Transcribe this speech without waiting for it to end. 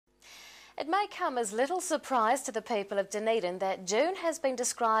It may come as little surprise to the people of Dunedin that June has been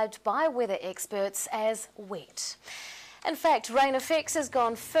described by weather experts as wet. In fact, Rain Effects has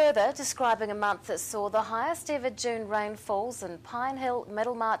gone further, describing a month that saw the highest ever June rainfalls in Pine Hill,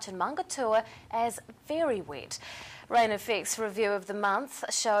 Middlemarch and Mungatua as very wet. Rain Effects' review of the month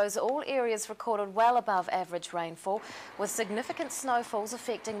shows all areas recorded well above average rainfall, with significant snowfalls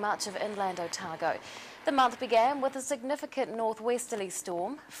affecting much of inland Otago. The month began with a significant northwesterly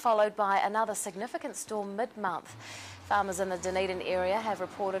storm, followed by another significant storm mid-month. Farmers in the Dunedin area have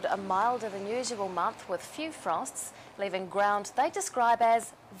reported a milder than usual month with few frosts, leaving ground they describe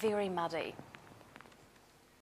as very muddy.